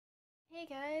Hey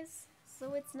guys,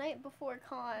 so it's night before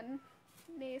con.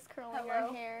 Nay's curling Hello.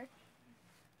 her hair.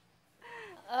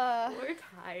 We're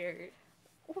tired.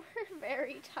 We're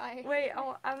very tired. Wait,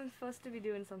 I'm supposed to be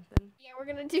doing something. Yeah, we're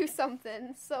gonna do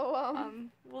something. So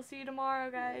we'll see you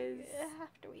tomorrow, guys.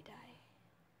 After we die.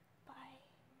 Bye.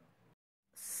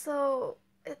 So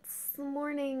it's the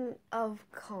morning of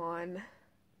con.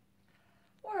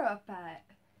 We're up at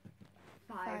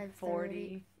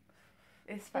 5:40.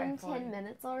 It's 5:40. In 10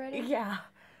 minutes already? Yeah.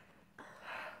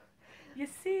 You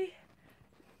see,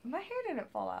 my hair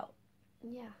didn't fall out.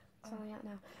 Yeah, it's falling out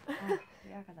now.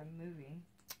 Yeah, because I'm moving.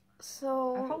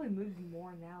 So I probably moved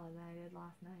more now than I did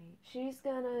last night. she's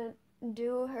gonna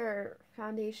do her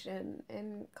foundation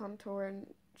and contour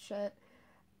and shit.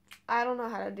 I don't know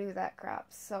how to do that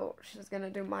crap, so she's gonna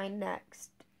do mine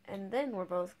next. And then we're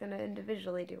both gonna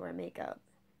individually do our makeup.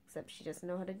 Except she doesn't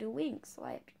know how to do wings, so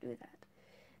I have to do that.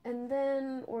 And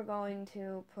then we're going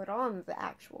to put on the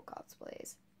actual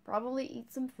cosplays. Probably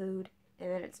eat some food, and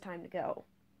then it's time to go.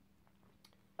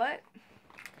 But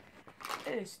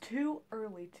it is too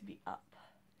early to be up.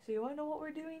 So you want to know what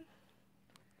we're doing?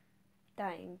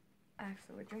 Dying.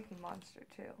 Actually, we're drinking Monster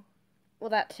too. Well,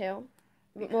 that too.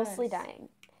 But mostly dying.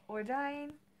 We're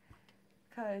dying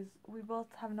because we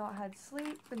both have not had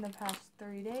sleep in the past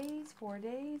 3 days, 4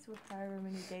 days, with however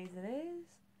many days it is.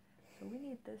 So we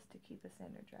need this to keep us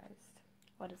energized.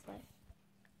 What is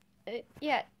life?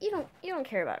 Yeah, you don't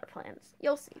care about our plans.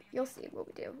 You'll see. You'll see what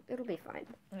we do. It'll be fine.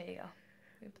 There you go.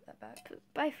 Let me put that back.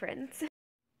 Bye, friends.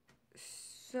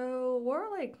 So we're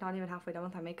like not even halfway done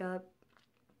with my makeup.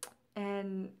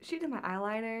 And she did my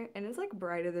eyeliner, and it's like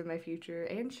brighter than my future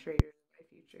and straighter than my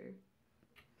future.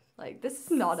 Like, this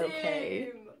is not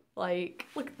okay. Like,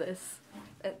 look at this.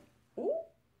 Ooh.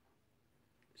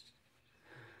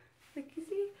 Like, you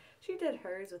see? She did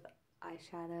hers with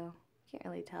eyeshadow. Can't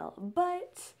really tell.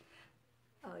 But,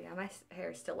 oh yeah, my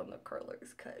hair is still in the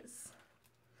curlers because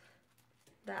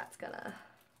that's gonna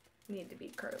need to be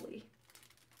curly.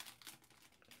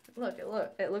 Look,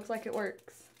 it looks like it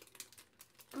works.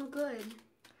 Oh, good.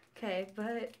 Okay,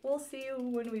 but we'll see you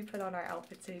when we put on our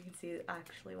outfit so you can see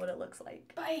actually what it looks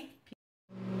like. Bye.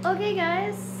 Okay,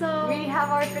 guys, so We have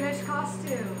our finished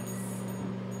costumes.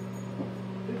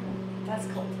 That's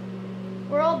cold.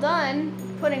 we're all done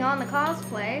putting on the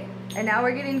cosplay. And now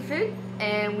we're getting food,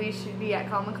 and we should be at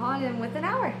Comic-Con in with an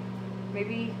hour.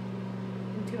 Maybe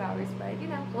in 2 hours, but you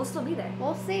know, we'll still be there.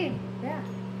 We'll see. Yeah.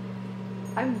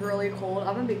 I'm really cold.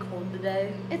 I'm gonna be cold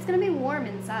today. It's gonna be warm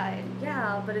inside.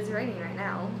 Yeah, but it's raining right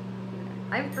now.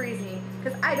 I'm freezing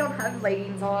because I don't have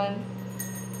leggings on.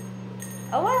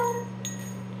 Oh well.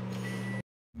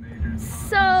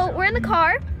 So we're in the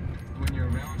car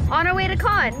on our way to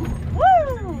con.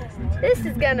 Woo! This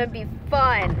is gonna be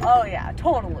fun. Oh yeah,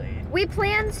 totally. We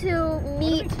plan to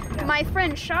meet my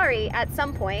friend Shari at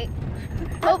some point.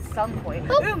 At some point.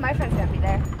 Ooh, my friend's gonna be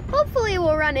there. Hopefully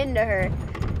we'll run into her.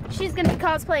 She's gonna be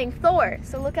cosplaying Thor,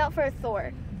 so look out for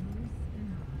Thor.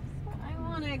 I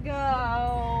wanna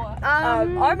go.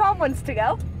 Um, Our mom wants to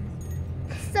go.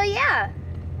 So yeah.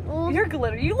 You're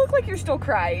glitter. You look like you're still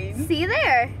crying. See you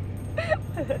there.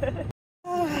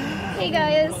 Hey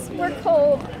guys, we're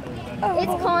cold.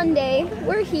 It's con day.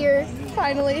 We're here,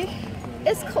 finally.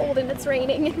 It's cold and it's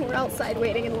raining and we're outside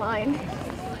waiting in line.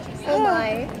 Oh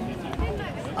my.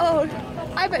 Oh,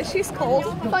 I bet she's cold.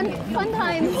 Fun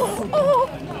times. Oh,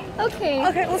 okay.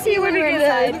 Okay, we'll see you when we get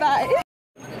inside. Bye.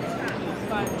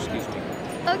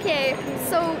 Okay,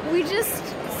 so we just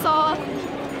saw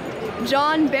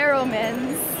John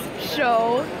Barrowman's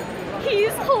show.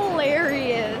 He's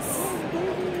hilarious.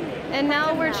 And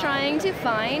now we're trying to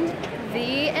find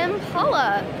the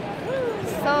Impala.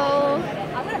 So,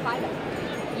 I'm gonna find it.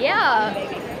 yeah.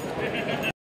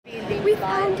 We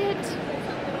found it.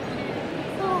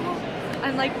 Oh,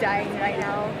 I'm like dying right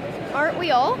now. aren't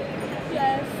we all?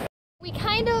 Yes. We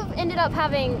kind of ended up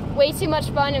having way too much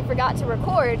fun and forgot to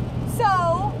record.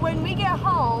 So when we get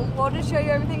home, we'll just show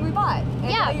you everything we bought and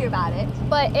tell you about it.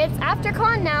 But it's after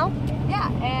con now. Yeah,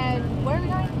 and where are we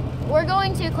going? We're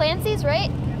going to Clancy's, right?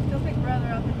 Go pick brother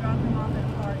up and drop him off at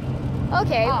the park.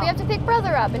 Okay, Oh. we have to pick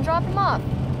brother up and drop him off.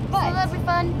 But So that'll be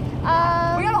fun.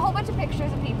 we got a whole bunch of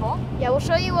pictures of people. Yeah, we'll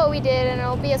show you what we did and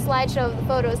it'll be a slideshow of the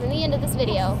photos in the end of this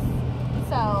video.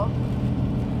 So,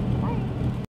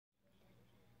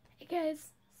 Hey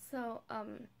guys, so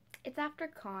it's after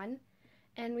con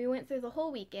and we went through the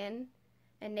whole weekend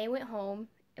and they went home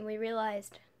and we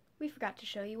realized we forgot to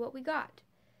show you what we got.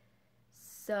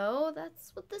 So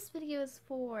that's what this video is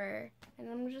for, and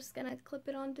I'm just gonna clip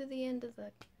it onto the end of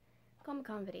the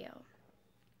Comic-Con video.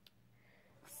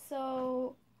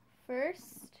 So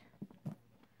first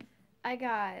I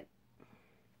got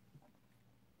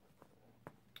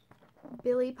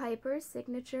Billie Piper's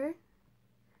signature.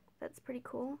 That's pretty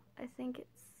cool. I think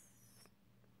it's,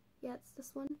 yeah, it's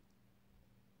this one.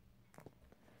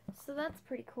 So that's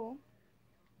pretty cool.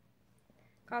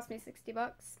 Cost me 60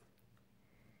 bucks.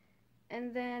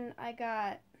 And then I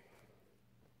got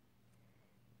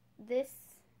this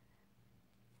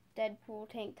Deadpool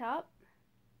tank top.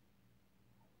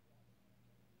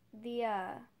 The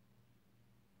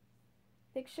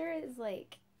picture is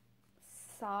like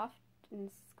soft and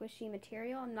squishy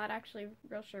material. I'm not actually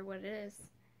real sure what it is.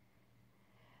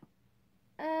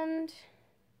 And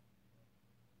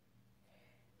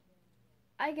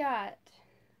I got,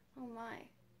 oh my,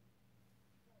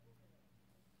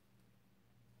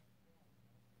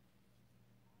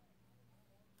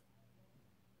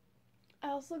 I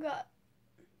also got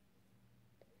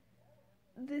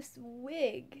this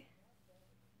wig.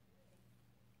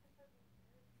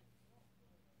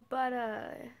 But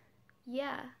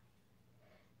yeah,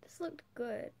 this looked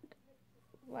good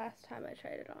last time I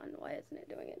tried it on. Why isn't it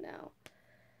doing it now?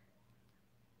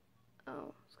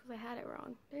 Oh, it's because I had it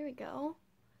wrong. There we go.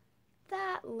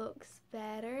 That looks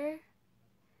better.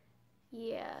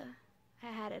 Yeah, I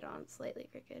had it on slightly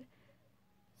crooked.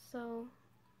 So,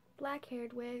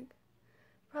 black-haired wig.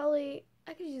 Probably,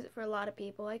 I could use it for a lot of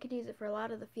people. I could use it for a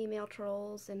lot of the female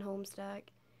trolls in Homestuck.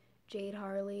 Jade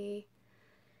Harley.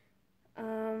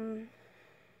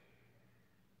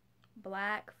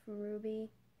 Black from Ruby.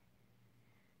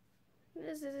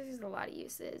 There's a lot of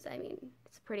uses. I mean,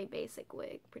 it's a pretty basic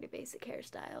wig, pretty basic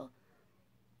hairstyle.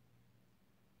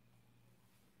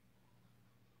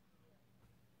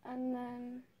 And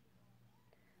then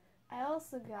I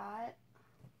also got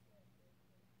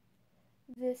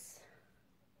this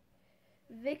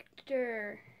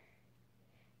Viktor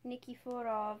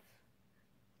Nikiforov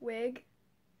wig,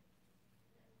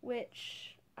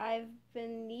 which I've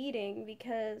been needing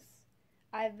because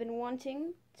I've been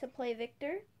wanting to play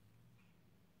Viktor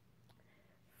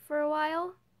for a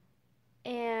while,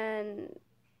 and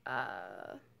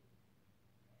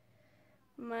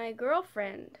my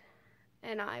girlfriend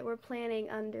and I were planning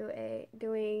on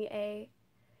doing a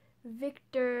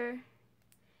Viktor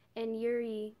and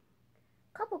Yuri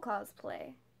couple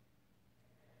cosplay.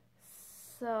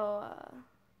 So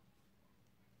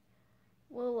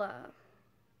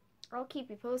I'll keep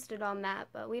you posted on that,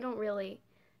 but we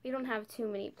don't have too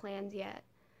many plans yet.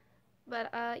 But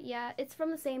yeah, it's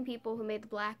from the same people who made the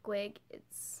black wig.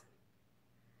 It's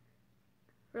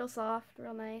real soft,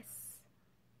 real nice.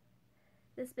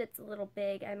 This bit's a little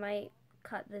big. I might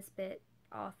cut this bit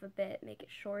off a bit, make it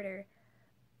shorter.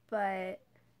 But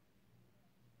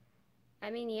I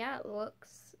mean, yeah,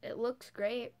 it looks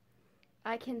great.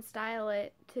 I can style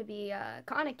it to be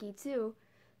conicky too,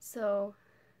 so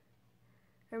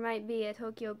there might be a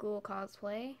Tokyo Ghoul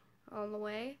cosplay on the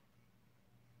way.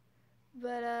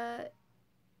 But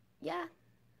yeah,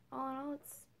 all in all,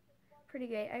 it's pretty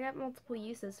great. I got multiple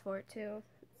uses for it too.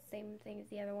 Same thing as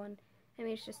the other one. I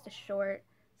mean, it's just a short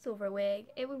silver wig.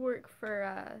 It would work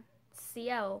for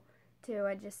CL too.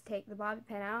 I'd just take the bobby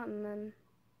pin out and then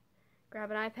grab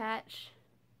an eye patch.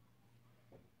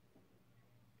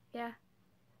 Yeah,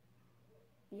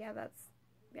 that's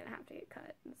gonna have to get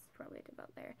cut. It's probably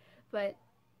about there. But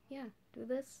yeah, do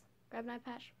this, grab an eye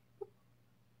patch.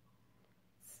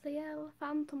 CL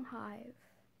Phantom Hive.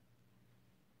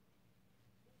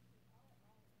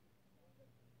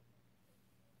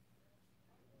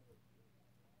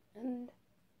 And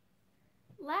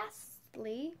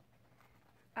lastly,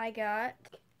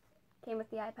 came with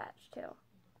the eye patch too.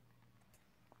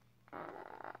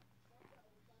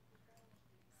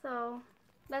 So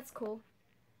that's cool.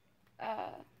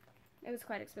 It was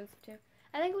quite expensive too.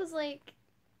 I think it was like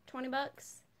 20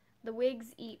 bucks. The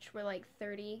wigs each were like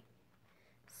 30.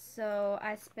 So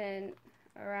I spent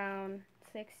around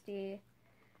 60,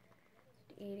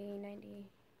 80, 90,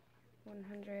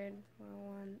 100,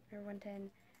 101, or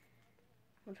 110.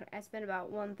 I spent about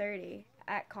 130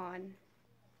 at con,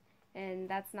 and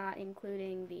that's not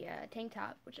including the tank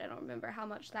top, which I don't remember how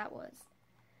much that was.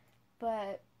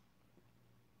 But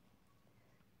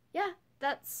yeah,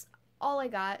 that's all I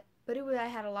got. But I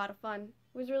had a lot of fun.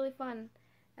 It was really fun,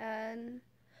 and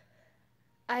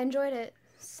I enjoyed it.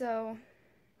 So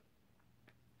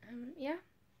yeah,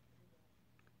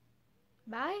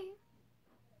 bye.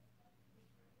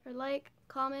 Or like,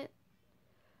 comment,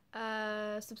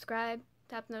 subscribe,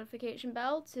 tap the notification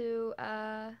bell to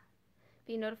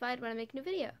be notified when I make a new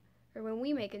video, or when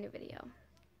we make a new video.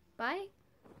 Bye.